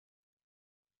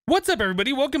What's up,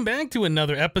 everybody? Welcome back to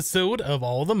another episode of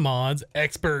All the Mods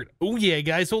Expert. Oh yeah,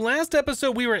 guys. So last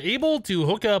episode we were able to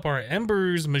hook up our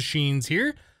Embers machines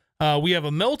here. We have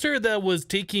a melter that was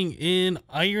taking in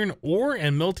iron ore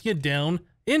and melting it down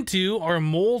into our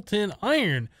molten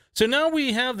iron. So now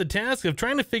we have the task of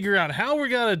trying to figure out how we're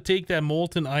gonna take that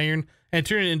molten iron and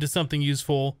turn it into something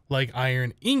useful like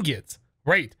iron ingots.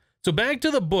 Right. So back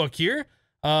to the book here.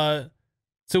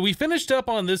 So we finished up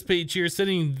on this page here,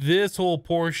 setting this whole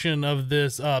portion of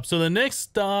this up. So the next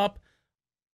stop,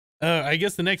 I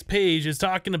guess the next page is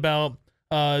talking about,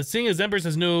 seeing as Embers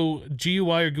has no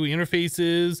GUI or GUI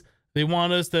interfaces, they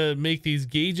want us to make these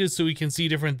gauges so we can see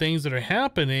different things that are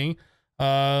happening.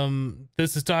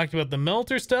 This is talking about the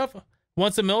melter stuff.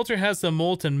 Once the melter has some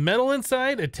molten metal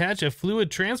inside, attach a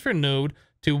fluid transfer node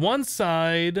to one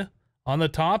side on the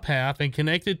top half and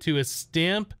connect it to a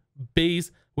stamp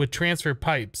base with transfer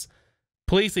pipes.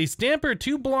 Place a stamper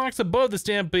 2 blocks above the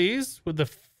stamp base with the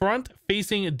front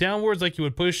facing downwards like you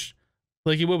would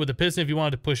with the piston if you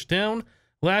wanted to push down.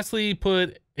 Lastly,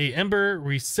 put a ember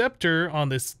receptor on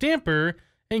the stamper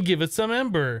and give it some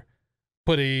ember.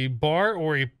 Put a bar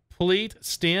or a plate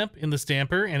stamp in the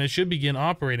stamper and it should begin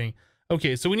operating.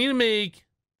 Okay, so we need to make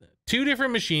 2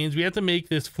 different machines. We have to make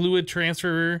this fluid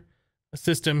transfer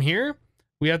system here.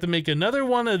 We have to make another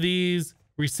one of these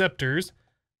receptors.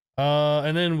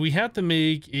 And then we have to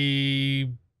make a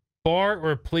bar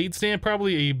or a plate stamp,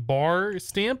 probably a bar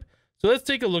stamp. So let's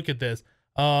take a look at this.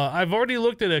 I've already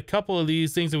looked at a couple of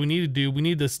these things that we need to do. We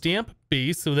need the stamp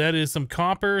base. So that is some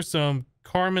copper, some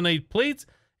carbonate plates,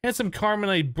 and some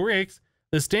carbonate bricks.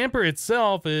 The stamper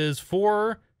itself is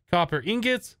 4 copper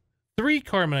ingots, 3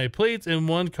 carbonate plates, and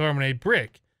 1 carbonate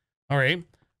brick. All right.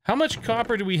 How much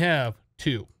copper do we have?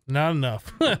 2. Not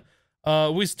enough.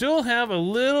 We still have a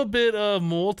little bit of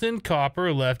molten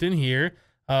copper left in here.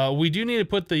 We do need to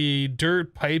put the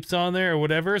dirt pipes on there or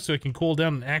whatever so it can cool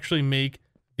down and actually make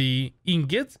the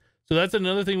ingots. So that's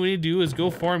another thing we need to do is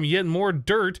go farm yet more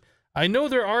dirt. I know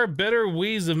there are better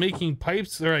ways of making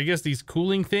pipes, or I guess these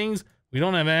cooling things. We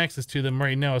don't have access to them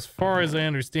right now as far as I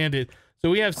understand it. So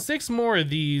we have 6 more of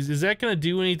these. Is that going to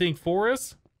do anything for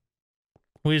us?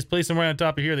 We just place them right on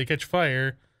top of here. They catch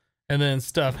fire and then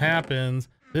stuff happens.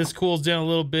 This cools down a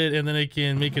little bit and then it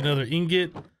can make another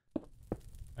ingot. All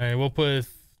right, we'll put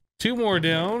 2 more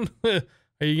down. Are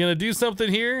you going to do something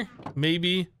here?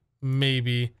 Maybe,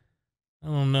 maybe. I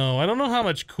don't know. I don't know how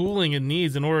much cooling it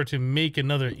needs in order to make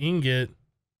another ingot.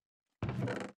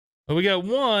 But we got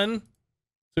 1. So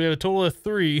we have a total of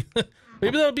 3.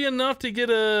 Maybe that'll be enough to get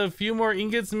a few more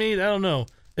ingots made. I don't know.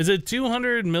 Is it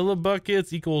 200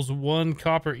 millibuckets equals 1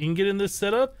 copper ingot in this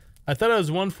setup? I thought it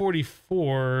was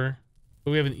 144. But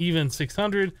we have an even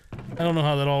 600. I don't know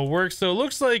how that all works. So it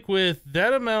looks like with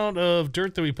that amount of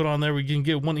dirt that we put on there, we can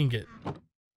get 1 ingot.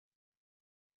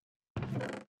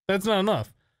 That's not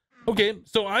enough. Okay,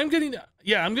 so I'm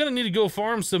gonna need to go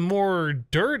farm some more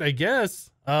dirt, I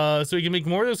guess. So we can make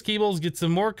more of those cables, get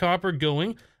some more copper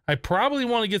going. I probably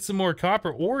want to get some more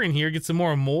copper ore in here, get some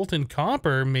more molten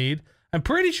copper made. I'm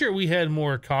pretty sure we had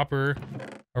more copper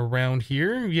around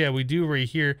here. Yeah, we do right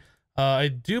here. I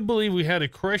do believe we had to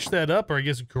crush that up, or I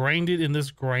guess grind it in this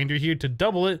grinder here to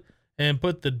double it and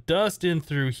put the dust in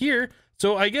through here.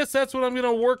 So I guess that's what I'm going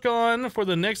to work on for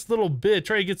the next little bit.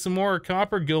 Try to get some more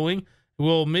copper going.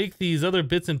 We'll make these other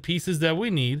bits and pieces that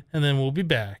we need, and then we'll be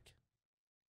back.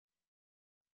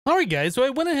 All right, guys, so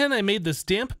I went ahead and I made the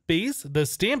stamp base, the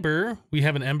stamper. We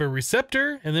have an ember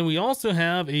receptor, and then we also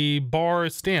have a bar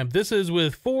stamp. This is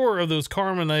with 4 of those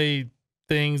carbonate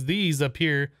things, these up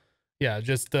here. Yeah,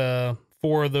 just 4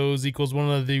 of those equals 1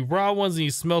 of the raw ones, and you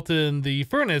smelt it in the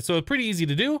furnace. So it's pretty easy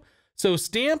to do. So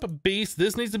stamp base,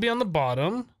 this needs to be on the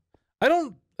bottom. I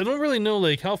don't really know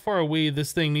like how far away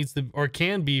this thing needs to or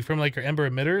can be from like our ember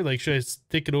emitter. Like, should I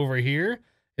stick it over here?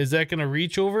 Is that gonna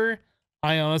reach over?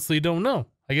 I honestly don't know.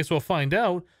 I guess we'll find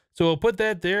out. So we'll put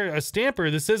that there. A stamper,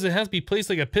 this says it has to be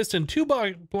placed like a piston 2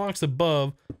 blocks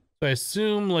above. So I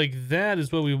assume like that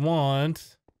is what we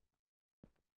want.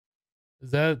 Is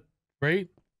that right?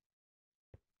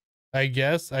 I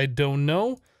guess. I don't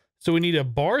know. So we need a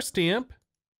bar stamp.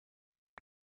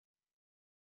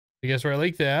 I guess right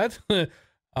like that.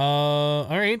 All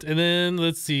right. And then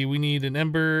let's see. We need an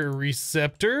ember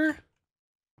receptor,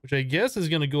 which I guess is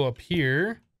going to go up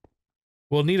here.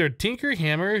 We'll need our tinker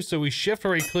hammer. So we shift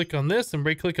right click on this and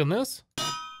right click on this.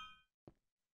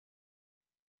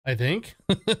 I think.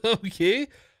 Okay.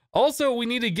 Also, we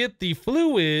need to get the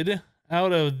fluid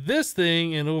out of this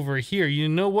thing and over here. You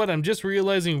know what? I'm just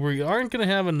realizing we aren't going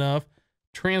to have enough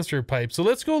transfer pipes. So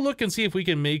let's go look and see if we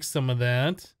can make some of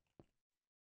that.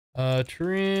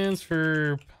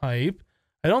 Transfer pipe.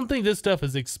 I don't think this stuff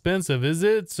is expensive, is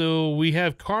it? So we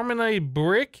have carbonite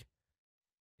brick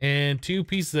and 2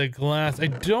 pieces of glass. I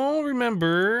don't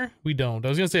remember. We don't. I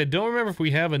was going to say, I don't remember if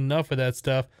we have enough of that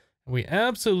stuff. We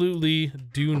absolutely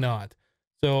do not.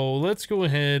 So let's go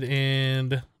ahead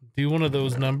and do one of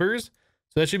those numbers.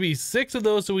 So that should be 6 of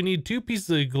those. So we need 2 pieces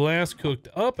of glass cooked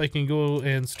up. I can go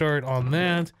and start on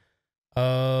that.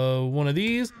 One of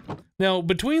these. Now,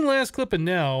 between last clip and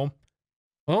now,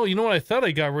 well, you know what? I thought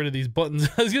I got rid of these buttons.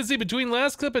 I was going to say between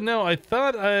last clip and now, I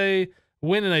thought I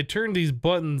went and I turned these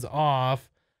buttons off.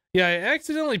 Yeah, I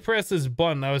accidentally pressed this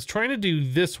button. I was trying to do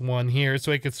this one here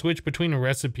so I could switch between the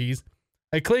recipes.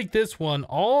 I clicked this one.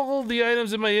 All the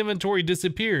items in my inventory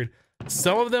disappeared.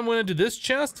 Some of them went into this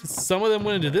chest. Some of them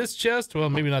went into this chest. Well,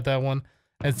 maybe not that one.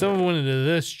 And some of them went into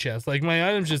this chest. Like, my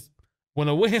items just went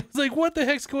away. I was like, what the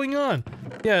heck's going on?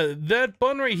 Yeah, that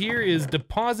button right here is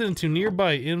deposited into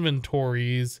nearby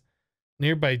inventories,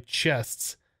 nearby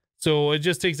chests. So it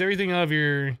just takes everything out of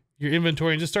your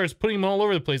inventory and just starts putting them all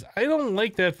over the place. I don't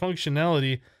like that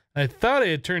functionality. I thought I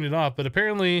had turned it off, but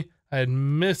apparently I had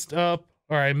missed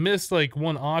like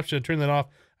one option to turn that off.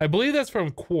 I believe that's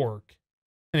from Quark.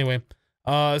 Anyway,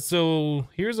 so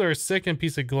here's our second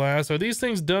piece of glass. Are these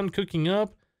things done cooking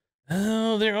up?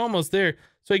 Oh, they're almost there.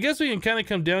 So I guess we can kind of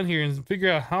come down here and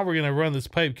figure out how we're going to run this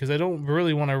pipe, because I don't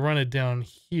really want to run it down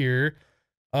here.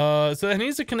 So that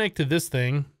needs to connect to this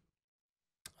thing.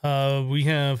 We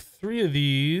have 3 of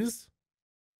these.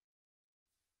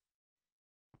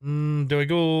 Do I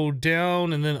go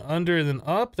down and then under and then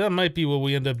up? That might be what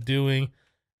we end up doing.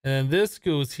 And this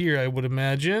goes here, I would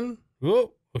imagine.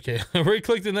 Whoa, okay. I right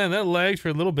clicked in that and that lagged for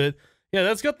a little bit. Yeah,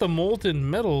 that's got the molten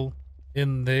metal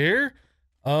in there.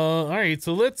 All right,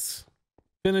 so let's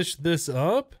finish this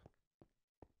up.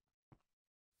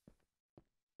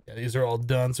 Yeah, these are all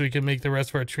done, so we can make the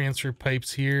rest of our transfer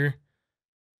pipes here.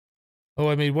 Oh,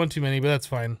 I made one too many, but that's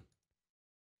fine.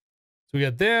 So we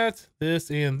got that, this,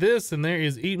 and there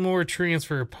is 8 more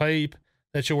transfer pipe.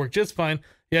 That should work just fine.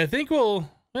 Yeah, I think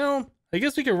well, I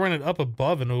guess we could run it up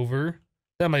above and over.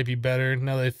 That might be better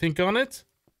now that I think on it.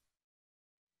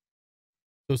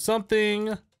 So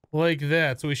something like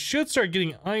that. So we should start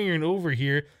getting iron over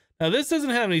here. Now this doesn't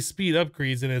have any speed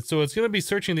upgrades in it, so it's going to be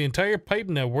searching the entire pipe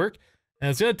network, and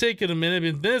it's going to take it a minute,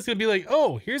 and then it's going to be like,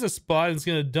 oh, here's a spot, and it's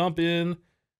going to dump in,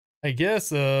 I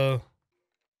guess, a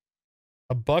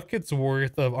bucket's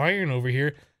worth of iron over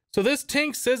here. So this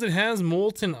tank says it has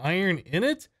molten iron in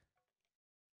it.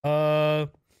 Oh,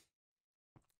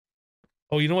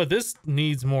 you know what? This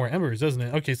needs more embers, doesn't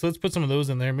it? Okay, so let's put some of those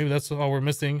in there. Maybe that's all we're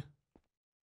missing.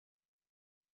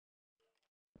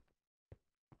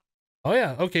 Oh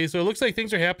yeah, okay, so it looks like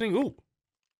things are happening. Ooh.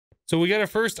 So we got our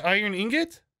first iron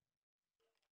ingot.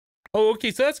 Oh,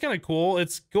 okay, so that's kind of cool.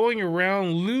 It's going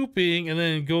around, looping, and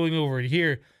then going over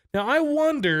here. Now, I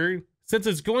wonder, since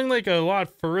it's going like a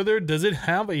lot further, does it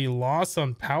have a loss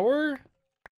on power?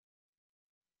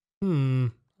 I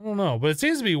don't know, but it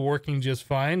seems to be working just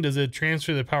fine. Does it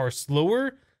transfer the power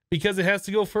slower because it has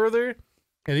to go further?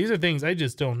 Yeah, these are things I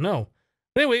just don't know.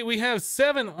 But anyway, we have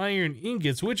 7 iron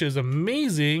ingots, which is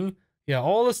amazing. Yeah,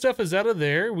 all the stuff is out of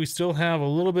there. We still have a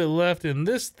little bit left in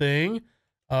this thing.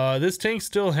 This tank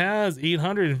still has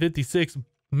 856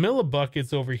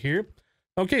 millibuckets over here.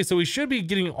 Okay, so we should be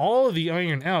getting all of the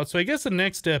iron out. So I guess the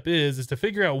next step is to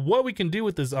figure out what we can do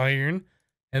with this iron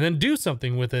and then do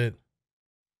something with it.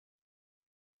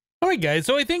 All right, guys,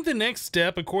 so I think the next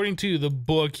step, according to the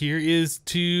book here, is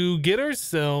to get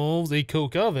ourselves a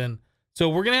coke oven. So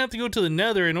we're going to have to go to the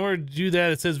nether. In order to do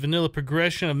that, it says vanilla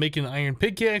progression of making an iron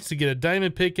pickaxe, to get a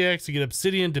diamond pickaxe, to get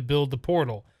obsidian, to build the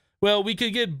portal. Well, we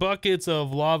could get buckets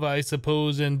of lava, I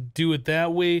suppose, and do it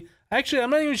that way. Actually, I'm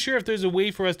not even sure if there's a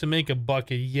way for us to make a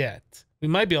bucket yet. We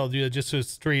might be able to do that just with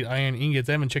straight iron ingots.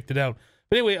 I haven't checked it out.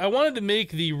 But anyway, I wanted to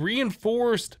make the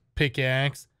reinforced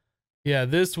pickaxe. Yeah,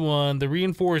 this one, the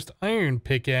reinforced iron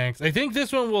pickaxe. I think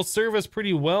this one will serve us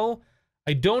pretty well.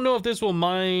 I don't know if this will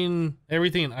mine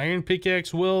everything an iron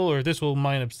pickaxe will, or if this will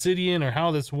mine obsidian, or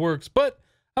how this works, but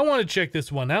I want to check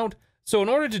this one out. So in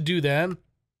order to do that,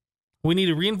 we need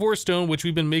a reinforced stone, which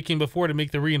we've been making before to make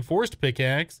the reinforced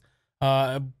pickaxe,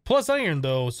 plus iron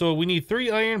though. So we need 3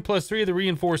 iron plus 3 of the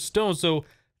reinforced stone. So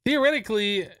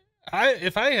theoretically,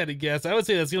 if I had to guess, I would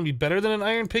say that's going to be better than an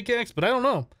iron pickaxe, but I don't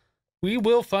know. We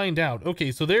will find out.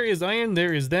 Okay, so there is iron,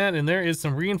 there is that, and there is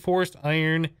some reinforced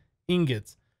iron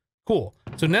ingots. Cool.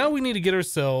 So now we need to get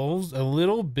ourselves a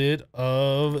little bit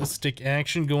of stick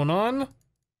action going on.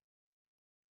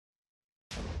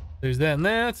 There's that and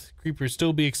that. Creepers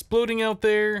still be exploding out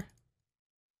there.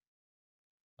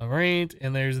 All right,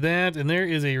 and there's that, and there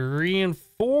is a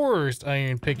reinforced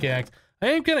iron pickaxe. I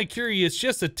am kind of curious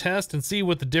just to test and see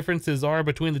what the differences are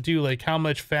between the two, like how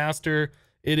much faster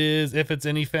it is, if it's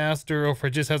any faster, or if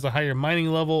it just has a higher mining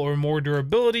level or more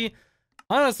durability.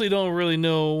 Honestly, don't really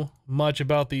know much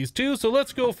about these two, so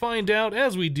let's go find out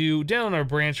as we do down our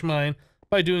branch mine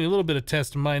by doing a little bit of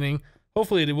test mining.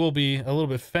 Hopefully it will be a little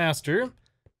bit faster.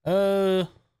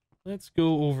 Let's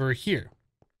go over here.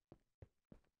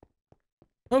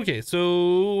 Okay,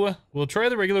 so we'll try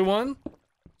the regular one.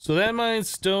 So that mines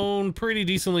stone pretty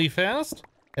decently fast.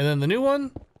 And then the new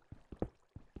one,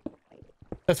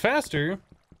 that's faster.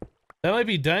 That might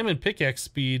be diamond pickaxe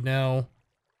speed now.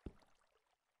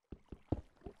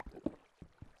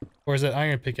 Or is that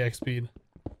iron pickaxe speed?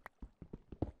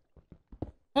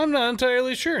 I'm not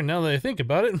entirely sure now that I think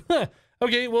about it.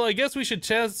 Okay, well, I guess we should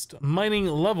test mining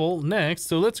level next.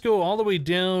 So let's go all the way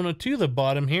down to the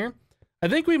bottom here. I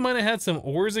think we might have had some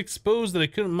ores exposed that I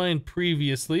couldn't mine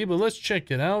previously, but let's check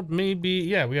it out. Maybe,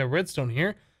 yeah, we got redstone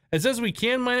here. It says we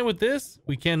can mine it with this.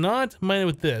 We cannot mine it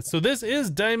with this. So this is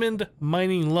diamond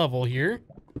mining level here.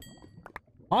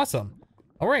 Awesome.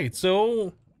 All right,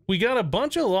 so we got a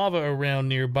bunch of lava around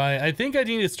nearby. I think I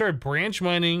need to start branch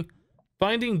mining,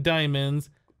 finding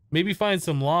diamonds, maybe find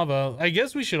some lava. I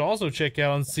guess we should also check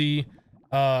out and see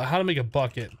how to make a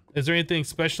bucket. Is there anything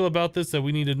special about this that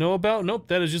we need to know about? Nope,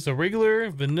 that is just a regular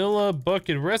vanilla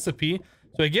bucket recipe.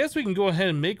 So I guess we can go ahead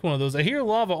and make one of those. I hear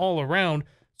lava all around.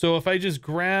 So if I just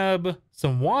grab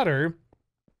some water,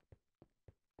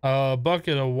 a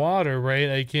bucket of water, right?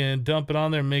 I can dump it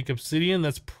on there and make obsidian.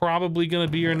 That's probably going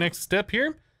to be our next step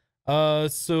here.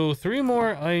 So 3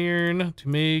 more iron to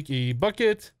make a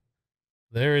bucket.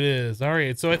 There it is. All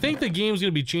right. So I think the game's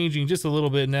going to be changing just a little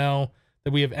bit now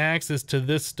that we have access to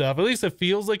this stuff. At least it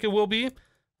feels like it will be.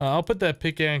 I'll put that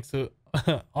pickaxe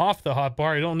off the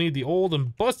hotbar. I don't need the old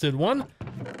and busted one.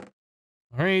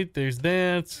 All right, there's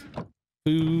that.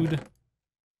 Food.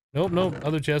 Nope, nope,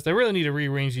 other chest. I really need to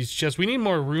rearrange these chests. We need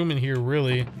more room in here,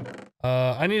 really.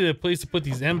 I need a place to put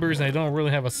these embers, and I don't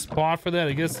really have a spot for that.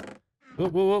 I guess, whoa,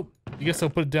 whoa, whoa. I guess I'll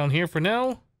put it down here for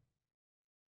now.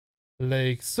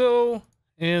 Like so.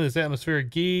 And this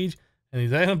atmospheric gauge. And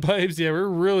these item pipes, yeah, we're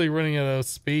really running out of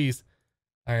space.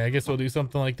 All right, I guess we'll do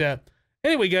something like that.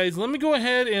 Anyway, guys, let me go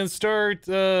ahead and start,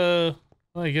 well,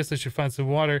 I guess I should find some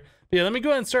water. But yeah, let me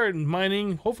go ahead and start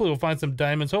mining. Hopefully we'll find some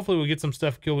diamonds. Hopefully we'll get some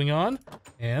stuff going on.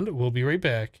 And we'll be right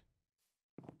back.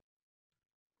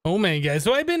 Oh man, guys,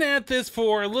 so I've been at this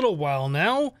for a little while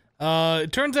now.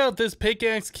 It turns out this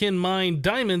pickaxe can mine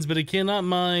diamonds, but it cannot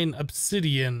mine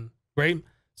obsidian, right?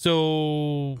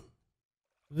 So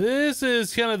this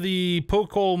is kind of the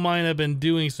poke hole mine I've been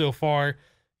doing so far.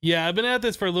 Yeah, I've been at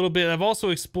this for a little bit. I've also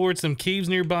explored some caves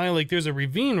nearby. Like there's a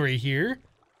ravine right here.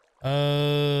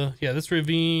 Yeah, this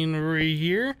ravine right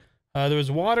here. There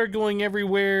was water going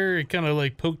everywhere. It kind of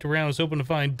like poked around. I was hoping to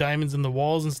find diamonds in the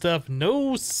walls and stuff.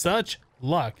 No such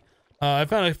luck. I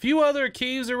found a few other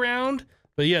caves around,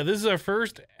 but yeah, this is our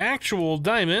first actual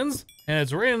diamonds, and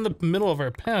it's right in the middle of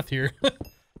our path here.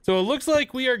 So it looks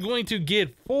like we are going to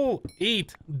get full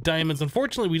 8 diamonds.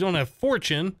 Unfortunately, we don't have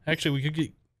fortune. Actually, we could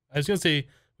get, I was gonna say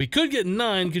we could get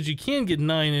 9 because you can get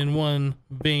 9 in one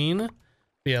vein.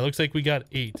 But yeah, it looks like we got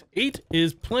 8. 8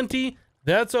 is plenty.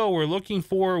 That's all we're looking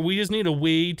for. We just need a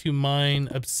way to mine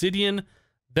obsidian.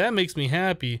 That makes me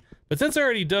happy. But since I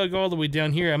already dug all the way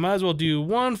down here, I might as well do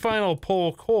one final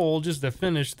poke hole just to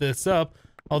finish this up.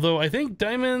 Although I think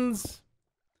diamonds,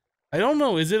 I don't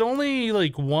know, is it only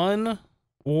like one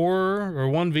ore or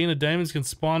one vein of diamonds can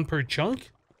spawn per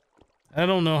chunk? I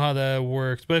don't know how that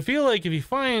works, but I feel like if you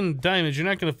find diamonds, you're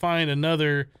not going to find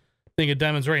another thing of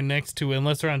diamonds right next to it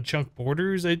unless they're on chunk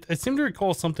borders. I seem to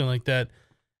recall something like that.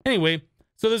 Anyway,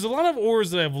 so there's a lot of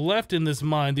ores that I've left in this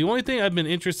mine. The only thing I've been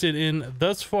interested in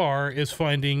thus far is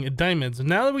finding diamonds. And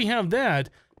now that we have that,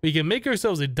 we can make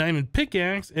ourselves a diamond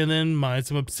pickaxe and then mine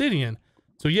some obsidian.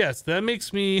 So yes, that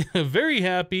makes me very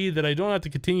happy that I don't have to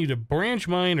continue to branch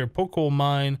mine or poke hole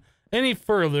mine any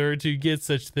further to get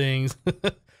such things.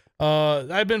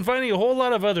 I've been finding a whole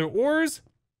lot of other ores.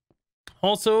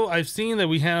 Also, I've seen that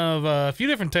we have a few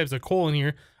different types of coal in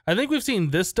here. I think we've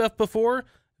seen this stuff before.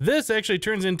 This actually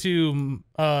turns into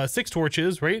 6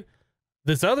 torches, right?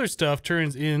 This other stuff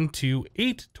turns into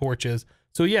 8 torches.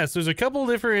 So yes, there's a couple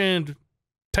different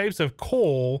types of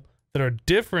coal that are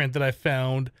different that I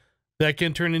found that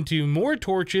can turn into more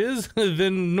torches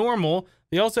than normal.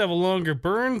 They also have a longer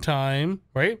burn time,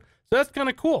 right? So that's kind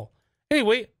of cool.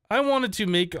 Anyway, I wanted to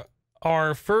make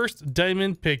our first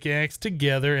diamond pickaxe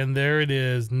together, and there it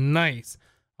is. Nice.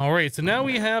 All right, so now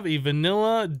we have a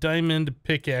vanilla diamond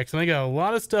pickaxe, and I got a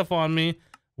lot of stuff on me.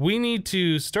 We need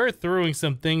to start throwing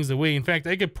some things away. In fact,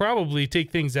 I could probably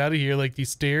take things out of here like these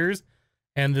stairs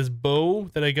and this bow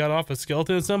that I got off a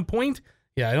skeleton at some point.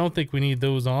 Yeah, I don't think we need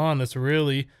those on us,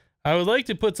 really. I would like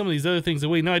to put some of these other things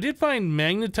away. Now, I did find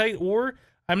magnetite ore.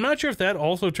 I'm not sure if that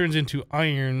also turns into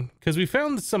iron, because we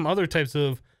found some other types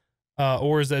of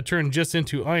ores that turn just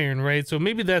into iron, right? So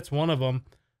maybe that's one of them.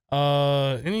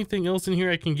 Anything else in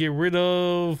here I can get rid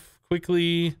of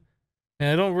quickly? And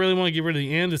I don't really want to get rid of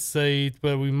the andesite,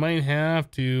 but we might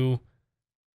have to.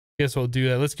 Guess I'll do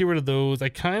that. Let's get rid of those. I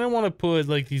kind of want to put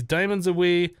like these diamonds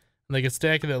away, like a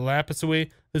stack of that lapis away.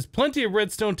 There's plenty of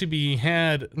redstone to be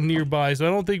had nearby, so I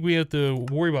don't think we have to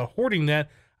worry about hoarding that.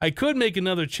 I could make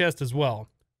another chest as well.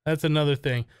 That's another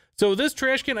thing. So this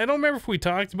trash can, I don't remember if we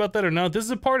talked about that or not. This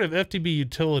is a part of FTB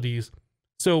utilities.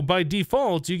 So by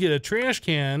default, you get a trash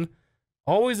can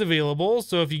always available.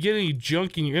 So if you get any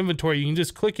junk in your inventory, you can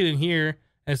just click it in here.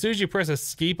 And as soon as you press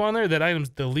escape on there, that item's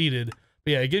deleted.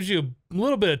 But yeah, it gives you a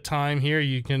little bit of time here.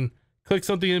 You can click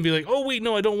something and be like, oh wait,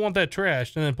 no, I don't want that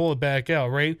trash, and then pull it back out,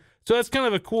 right? So that's kind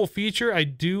of a cool feature. I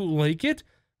do like it.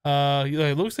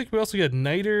 It looks like we also got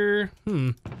niter.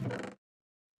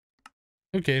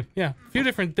 Okay, yeah, a few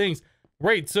different things.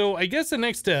 Right, so I guess the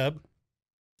next step,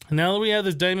 now that we have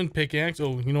this diamond pickaxe,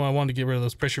 oh, you know, I wanted to get rid of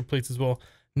those pressure plates as well.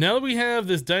 Now that we have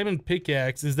this diamond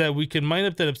pickaxe, is that we can mine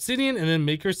up that obsidian and then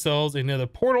make ourselves another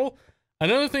portal.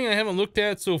 Another thing I haven't looked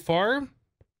at so far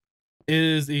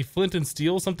is a flint and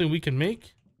steel, something we can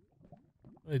make.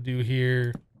 What do I do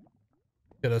here?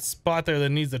 Got a spot there that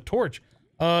needs a torch.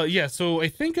 Yeah, so I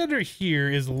think under here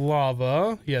is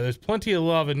lava. Yeah, there's plenty of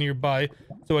lava nearby.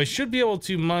 So I should be able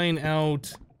to mine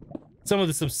out some of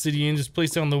this obsidian, just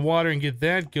place it on the water and get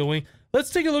that going. Let's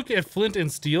take a look at flint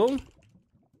and steel.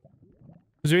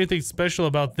 Is there anything special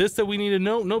about this that we need to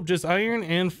know? Nope, just iron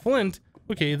and flint.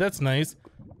 Okay, that's nice.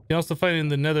 You can also find it in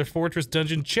the Nether Fortress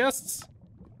dungeon chests.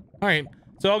 All right,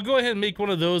 so I'll go ahead and make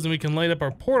one of those and we can light up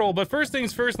our portal. But first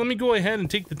things first, let me go ahead and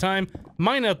take the time,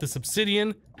 mine out this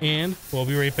obsidian, and we'll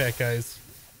be right back, guys.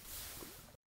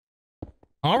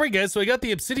 All right, guys, so I got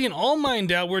the obsidian all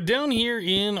mined out. We're down here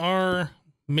in our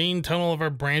main tunnel of our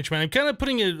branch mine. I'm kind of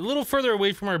putting it a little further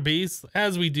away from our base,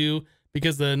 as we do,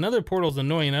 because the Nether portal is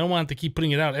annoying. I don't want to keep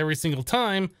putting it out every single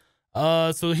time.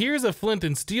 So here's a flint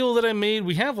and steel that I made.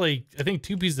 We have like, I think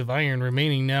 2 pieces of iron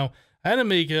remaining now. I had to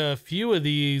make a few of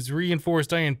these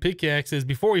reinforced iron pickaxes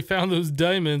before we found those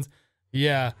diamonds.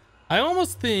 Yeah, I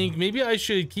almost think maybe I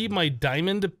should keep my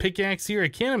diamond pickaxe here. I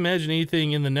can't imagine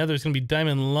anything in the Nether is going to be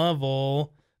diamond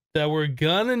level that we're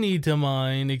gonna need to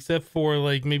mine, except for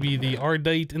like maybe the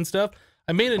ardite and stuff.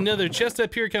 I made another chest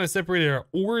up here, kind of separated our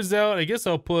ores out. I guess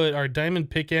I'll put our diamond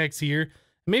pickaxe here.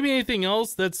 Maybe anything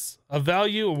else that's of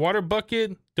value, a water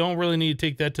bucket. Don't really need to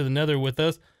take that to the Nether with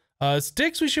us.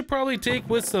 Sticks we should probably take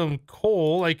with some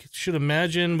coal. I should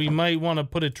imagine we might want to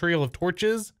put a trail of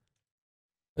torches.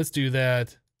 Let's do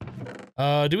that.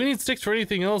 Do we need sticks for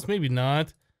anything else? Maybe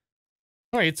not.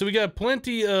 All right, so we got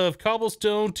plenty of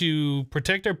cobblestone to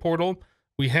protect our portal.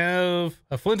 We have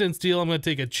a flint and steel. I'm going to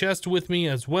take a chest with me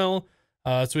as well,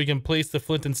 so we can place the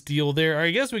flint and steel there. Or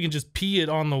I guess we can just pee it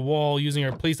on the wall using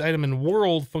our place item in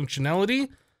world functionality.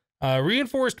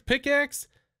 Reinforced pickaxe.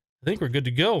 I think we're good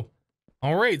to go.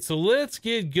 All right, so let's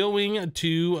get going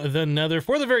to the Nether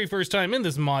for the very first time in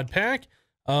this mod pack.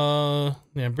 Yeah,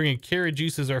 bringing carrot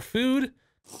juice as our food.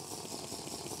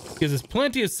 Gives us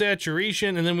plenty of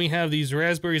saturation, and then we have these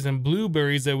raspberries and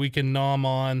blueberries that we can nom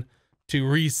on to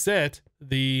reset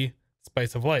the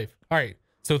spice of life. All right,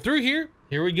 so through here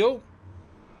we go.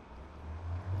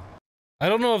 I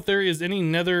don't know if there is any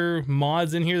Nether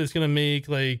mods in here that's gonna make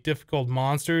like difficult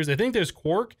monsters. I think there's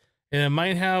Quark, and it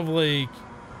might have like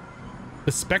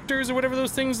the specters or whatever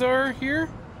those things are here.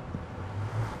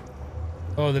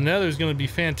 Oh, the Nether is gonna be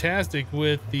fantastic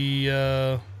with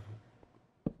the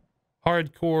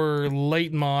hardcore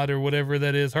light mod or whatever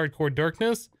that is, hardcore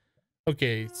darkness.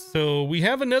 Okay, so we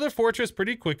have another fortress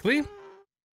pretty quickly.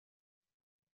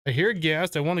 I hear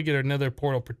ghast. I want to get our Nether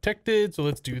portal protected, so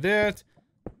let's do that.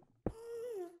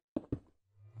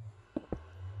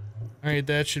 All right,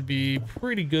 that should be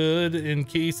pretty good in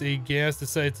case a ghast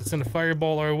decides to send a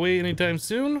fireball our way anytime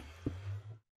soon.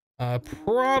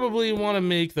 Probably want to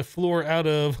make the floor out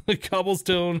of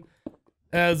cobblestone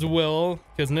as well,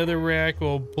 because netherrack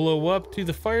will blow up to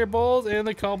the fireballs and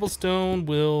the cobblestone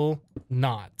will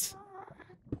not.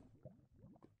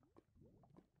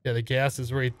 Yeah, the gas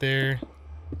is right there.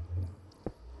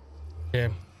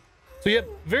 Okay. So yep,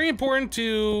 very important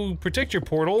to protect your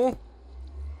portal,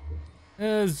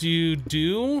 as you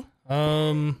do.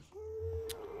 I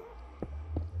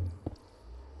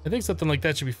think something like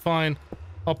that should be fine.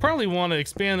 I'll probably want to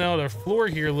expand out our floor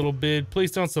here a little bit, place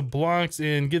down some blocks,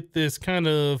 and get this kind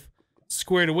of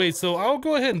squared away. So I'll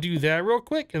go ahead and do that real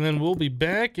quick, and then we'll be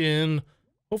back, and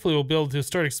hopefully we'll be able to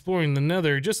start exploring the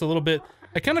nether just a little bit.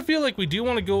 I kind of feel like we do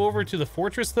want to go over to the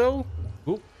fortress though.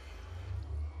 Ooh.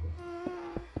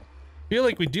 Feel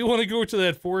like we do want to go to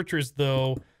that fortress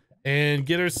though and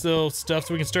get ourselves stuff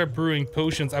so we can start brewing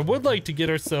potions. I would like to get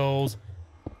ourselves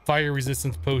fire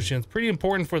resistance potions. Pretty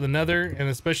important for the nether, and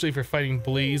especially for fighting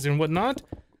blaze and whatnot.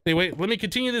 Anyway, let me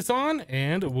continue this on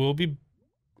and we'll be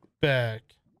back.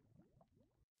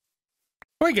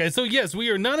 Alright guys, so yes, we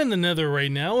are not in the nether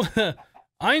right now.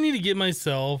 I need to get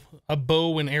myself a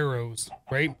bow and arrows,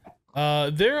 right?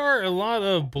 There are a lot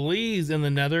of blaze in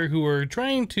the nether who are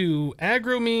trying to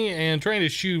aggro me and trying to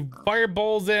shoot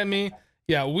fireballs at me.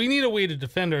 Yeah, we need a way to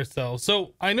defend ourselves.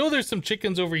 So I know there's some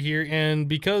chickens over here, and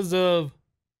because of,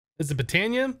 is it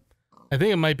Britannia? I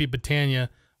think it might be Britannia.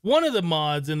 One of the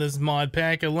mods in this mod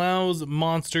pack allows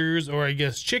monsters, or I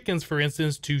guess chickens for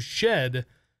instance, to shed.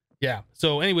 Yeah,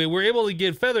 so anyway, we're able to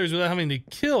get feathers without having to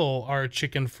kill our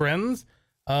chicken friends.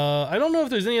 I don't know if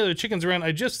there's any other chickens around.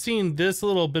 I just seen this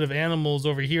little bit of animals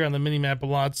over here on the mini-map a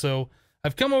lot, so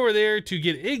I've come over there to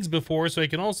get eggs before, so I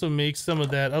can also make some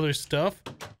of that other stuff.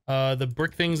 The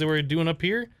brick things that we're doing up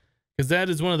here, because that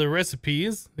is one of the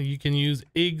recipes. You can use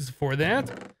eggs for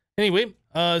that. Anyway,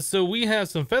 so we have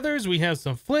some feathers, we have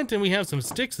some flint, and we have some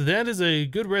sticks. That is a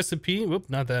good recipe. Whoop,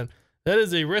 not that. That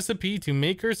is a recipe to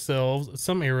make ourselves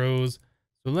some arrows.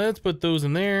 So let's put those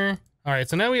in there. All right,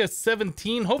 so now we have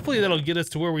 17. Hopefully that'll get us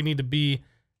to where we need to be.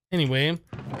 Anyway,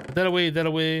 that away, that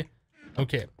away.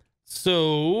 Okay,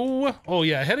 so, oh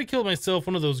yeah, I had to kill myself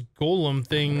one of those golem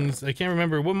things. I can't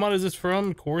remember. What mod is this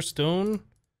from? Core stone?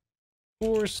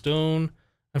 Core stone.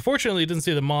 Unfortunately, it doesn't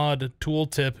say the mod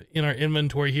tooltip in our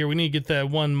inventory here. We need to get that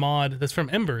one mod that's from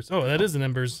Embers. Oh, that is an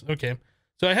Embers. Okay.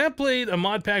 So I have played a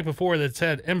mod pack before that's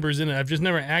had Embers in it. I've just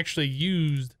never actually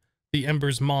used the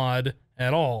Embers mod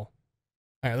at all.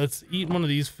 All right, let's eat one of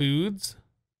these foods.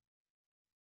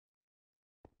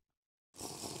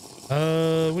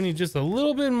 We need just a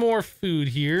little bit more food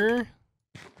here.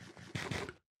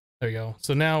 There we go.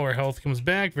 So now our health comes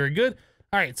back. Very good.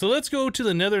 All right, so let's go to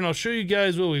the nether and I'll show you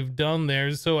guys what we've done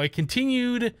there. So I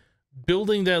continued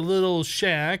building that little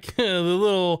shack, the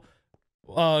little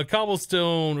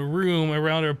cobblestone room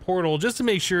around our portal, just to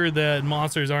make sure that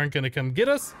monsters aren't going to come get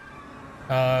us.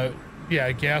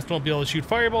 Yeah, ghast won't be able to shoot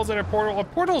fireballs at our portal. Our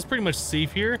portal is pretty much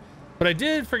safe here, but I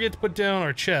did forget to put down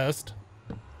our chest.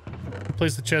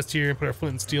 Place the chest here and put our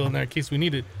flint and steel in there in case we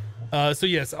need it. So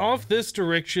yes, off this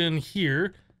direction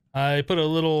here, I put a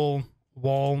little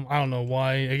wall. I don't know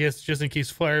why. I guess just in case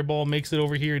fireball makes it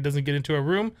over here, it doesn't get into our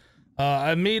room.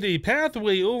 I made a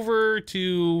pathway over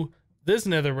to this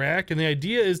netherrack, and the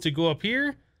idea is to go up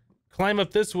here, climb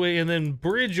up this way, and then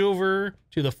bridge over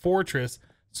to the fortress.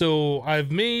 So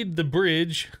I've made the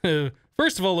bridge,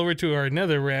 first of all, over to our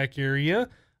netherrack area.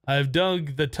 I've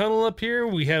dug the tunnel up here.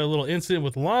 We had a little incident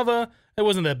with lava. It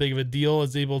wasn't that big of a deal. I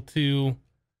was able to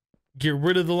get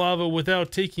rid of the lava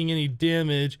without taking any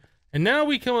damage. And now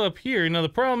we come up here. Now the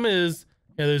problem is,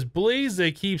 yeah, there's blaze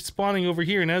that keep spawning over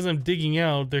here, and as I'm digging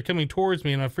out, they're coming towards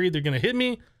me, and I'm afraid they're gonna hit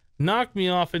me, knock me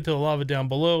off into the lava down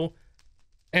below,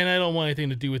 and I don't want anything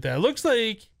to do with that. It looks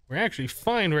like we're actually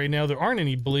fine right now. There aren't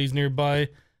any blaze nearby,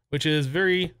 which is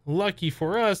very lucky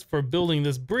for us for building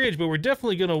this bridge, but we're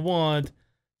definitely gonna want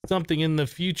something in the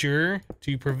future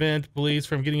to prevent blaze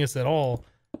from getting us at all.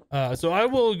 So I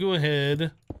will go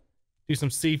ahead, do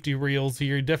some safety rails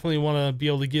here. Definitely want to be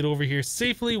able to get over here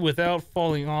safely without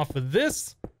falling off of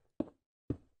this.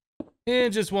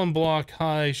 And just one block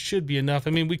high should be enough. I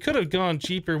mean, we could have gone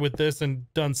cheaper with this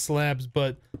and done slabs,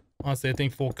 but honestly, I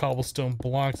think full cobblestone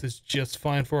blocks is just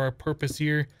fine for our purpose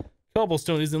here.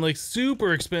 Cobblestone isn't like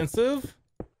super expensive.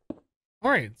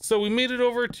 All right, so we made it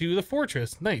over to the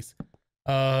fortress. Nice.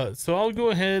 So I'll go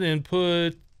ahead and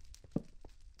put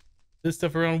this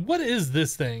stuff around. What is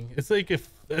this thing? It's like if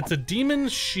it's a demon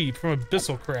sheep from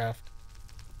Abyssalcraft.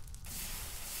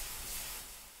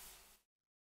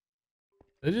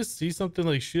 Did I just see something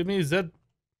like shoot me? Is that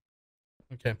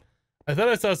okay? I thought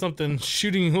I saw something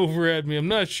shooting over at me. I'm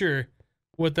not sure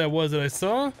what that was that I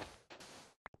saw.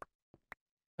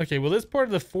 Okay, well this part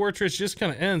of the fortress just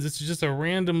kind of ends. It's just a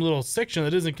random little section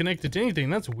that isn't connected to anything.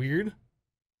 That's weird.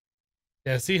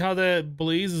 Yeah, see how that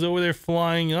blaze is over there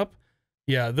flying up?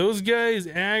 Yeah, those guys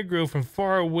aggro from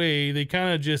far away. They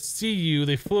kind of just see you,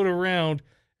 they float around,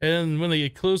 and when they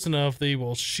get close enough, they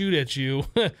will shoot at you.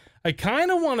 I kind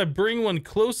of want to bring one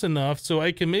close enough so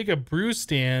I can make a brew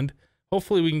stand.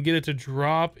 Hopefully we can get it to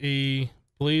drop a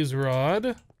blaze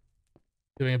rod.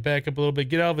 Doing it back up a little bit,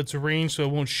 get out of its range so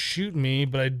it won't shoot me,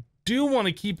 but I do want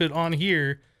to keep it on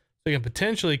here So I can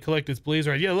potentially collect this blaze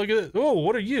rod. Yeah, look at it. Oh,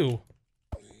 what are you?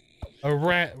 A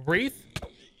wraith?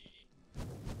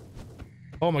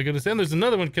 Oh my goodness, and there's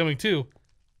another one coming too.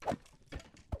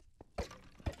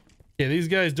 Yeah, these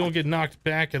guys don't get knocked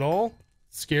back at all.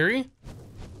 Scary.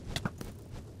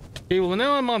 Okay, well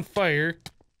now I'm on fire.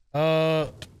 I'm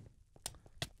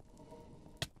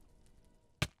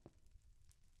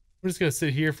just gonna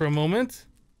sit here for a moment.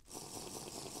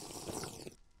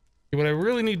 Okay, what I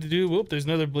really need to do, whoop, there's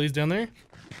another blaze down there.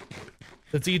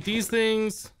 Let's eat these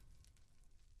things.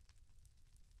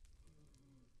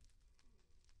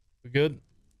 We good?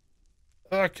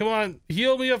 Oh, come on,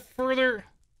 heal me up further.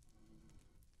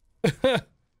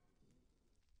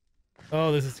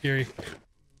 Oh, this is scary.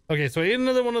 Okay, so I ate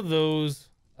another one of those.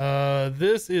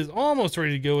 This is almost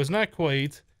ready to go. It's not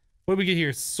quite. What do we get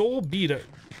here? Soul Beta.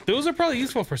 Those are probably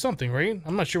useful for something, right?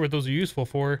 I'm not sure what those are useful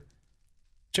for.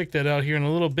 Check that out here in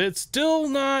a little bit. Still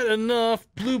not enough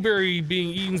blueberry being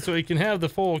eaten so I can have the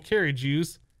full carrot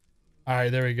juice. All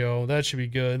right, there we go. That should be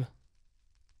good.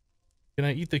 Can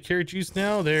I eat the carrot juice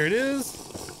now? There it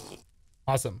is.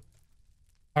 Awesome.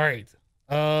 All right.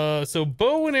 So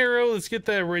bow and arrow, let's get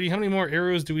that ready. How many more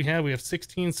arrows do we have? We have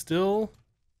 16 still.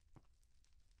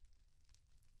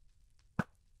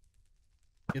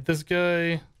 Get this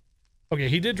guy. Okay,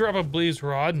 he did drop a blaze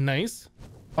rod. Nice.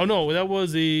 Oh no, that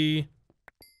was a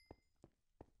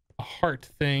heart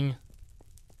thing.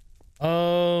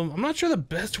 I'm not sure the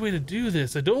best way to do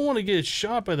this. I don't want to get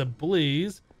shot by the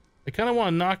blaze. I kind of want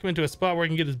to knock him into a spot where I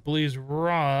can get his blaze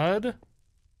rod. If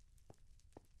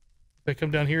I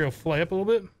come down here, he'll fly up a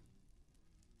little bit.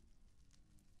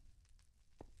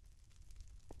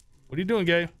 What are you doing,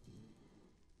 guy?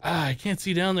 Ah, I can't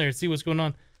see down there. See what's going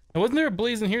on. Now, wasn't there a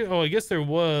blaze in here? Oh, I guess there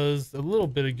was a little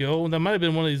bit ago. That might have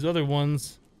been one of these other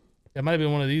ones. That might have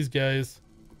been one of these guys.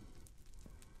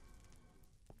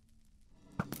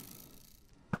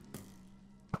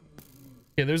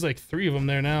 Okay, there's like 3 of them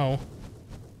there now.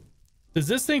 Does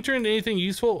this thing turn into anything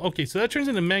useful? Okay, so that turns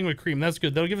into magma cream. That's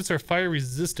good. That'll give us our fire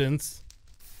resistance.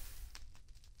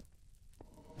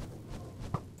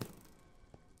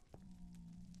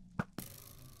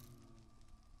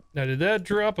 Now, did that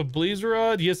drop a blaze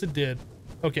rod? Yes, it did.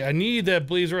 Okay, I need that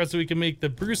blaze rod so we can make the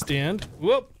brew stand.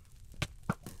 Whoop.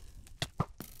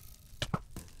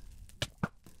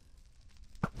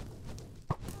 All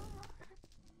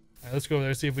right, let's go over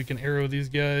there, see if we can arrow these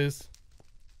guys.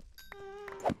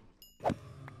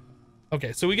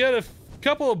 Okay, so we got a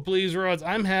couple of blaze rods.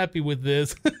 I'm happy with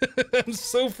this. I'm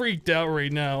so freaked out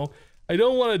right now. I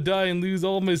don't want to die and lose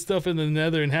all my stuff in the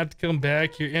nether and have to come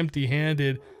back here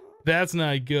empty-handed. That's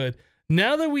not good.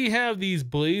 Now that we have these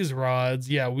blaze rods,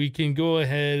 yeah, we can go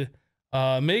ahead,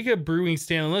 make a brewing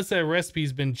stand, unless that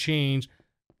recipe's been changed.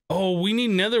 Oh, we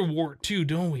need nether wart too,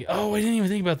 don't we? Oh, I didn't even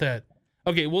think about that.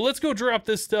 Okay, well, let's go drop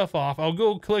this stuff off. I'll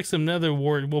go collect some nether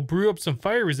wart. We'll brew up some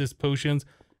fire resist potions,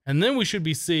 and then we should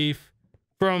be safe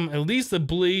from at least the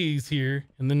blaze here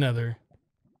in the nether.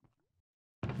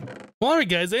 Well, alright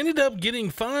guys, I ended up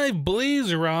getting 5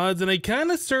 blaze rods, and I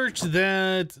kind of searched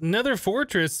that nether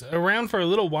fortress around for a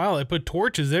little while. I put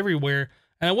torches everywhere,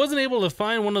 and I wasn't able to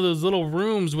find one of those little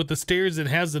rooms with the stairs that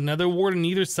has the nether wart on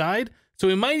either side. So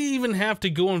we might even have to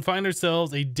go and find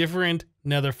ourselves a different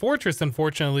nether fortress,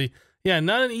 unfortunately. Yeah,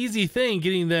 not an easy thing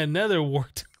getting that nether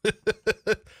wart.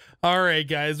 All right,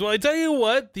 guys. Well, I tell you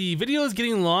what, the video is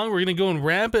getting long. We're going to go and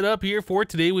wrap it up here for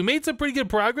today. We made some pretty good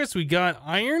progress. We got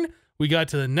iron. We got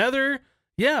to the nether.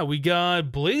 Yeah, we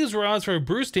got blaze rods for a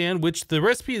brew stand, which the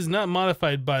recipe is not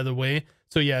modified, by the way.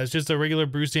 So yeah, it's just a regular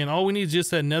brew stand. All we need is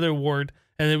just that nether wart,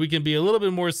 and then we can be a little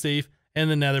bit more safe in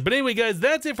the nether. But anyway, guys,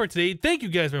 that's it for today. Thank you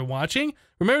guys for watching.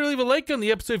 Remember to leave a like on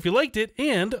the episode if you liked it,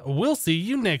 and we'll see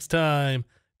you next time.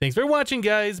 Thanks for watching,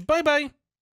 guys. Bye-bye.